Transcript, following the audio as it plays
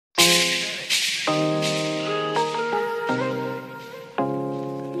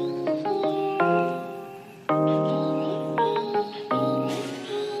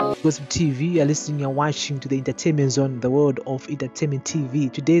Gossip TV. You're listening, you're watching to the Entertainment Zone, the world of entertainment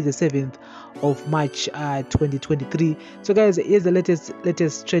TV. Today is the 7th of March 2023. So guys, here's the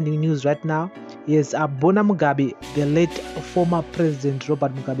latest trending news right now. Yes, Bona Mugabe, the late former President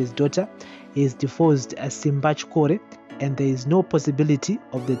Robert Mugabe's daughter, is divorced Simba CHIKOORE, and there is no possibility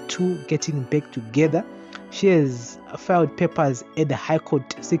of the two getting back together. She has filed papers at the High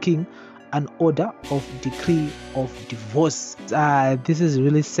Court seeking an order of decree of divorce. This is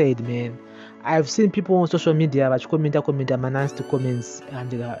really sad, man. I've seen people on social media comment manans to comments and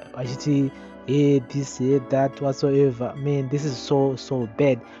this, that, whatsoever. Man, this is so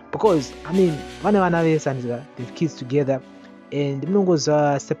bad, because I mean, they've kids together,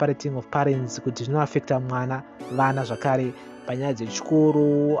 and separating of parents could not affect mwana vana zvakare panyaya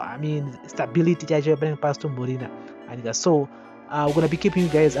dzechikoro. I mean, stability chacho bring past Mborina, and so we're gonna be keeping you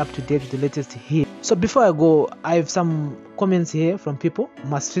guys up to date with the latest here. So before I go, I have some comments here from people.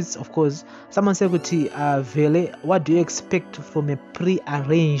 Masfits, of course. Someone said, Vele, what do you expect from a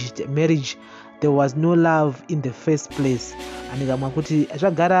pre-arranged marriage? There was no love in the first place. And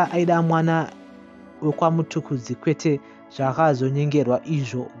zvagara aida mwana wekwamutukuzi kwete zvakazonyengerwa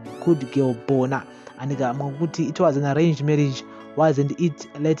izvo. Good girl Bona. And it was an arranged marriage, wasn't it?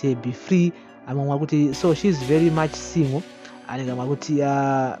 Let her be free. So she's very much single. And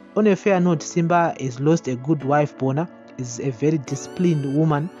on a fair note, Simba has lost a good wife. Bona is a very disciplined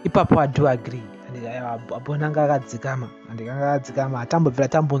woman. Ipapo I do agree. And Bona ngagadzikama atambobvira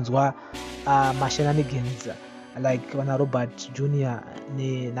tambonzwa mashenanigans like wana Robert Jr.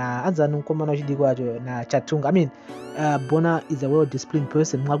 na anzani mukomana wechidiki wacho na Chatunga. I mean, Bona is a well disciplined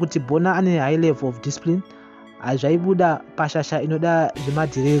person. Mwakuti Bona ane high level of discipline. Zvaibuda pashasha inoda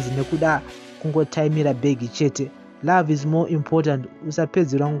zvemadhirezi nekuda kungotaimira begi chete. Love is more important.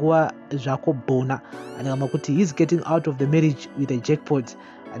 Usapedzera nguva zvako Bona. Andika kuti he's getting out of the marriage with a jackpot.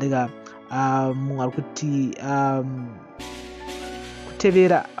 Andika kuti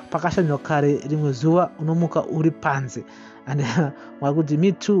kutevera pakashanywa kare rimwe zuva unomuka uri panze. And kuti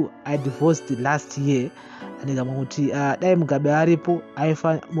me too, I divorced last year. Andika kuti dai Mugabe aripo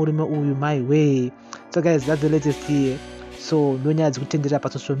aifa murume uyu my way. So guys, that's the latest here. So ndonyadzi kutendera pa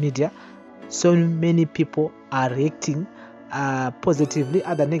social media. So many people are reacting positively,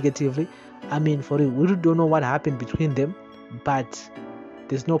 other negatively. I mean, for real, we really don't know what happened between them, but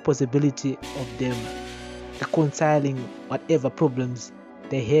there's no possibility of them reconciling whatever problems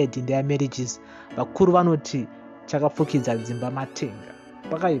they had in their marriages. Bakuru vanoti chakafukidza dzimba matenga.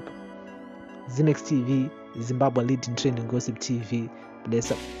 Pakaipa. Zimex TV, Zimbabwe leading trending gossip TV.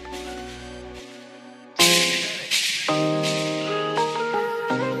 Bless up.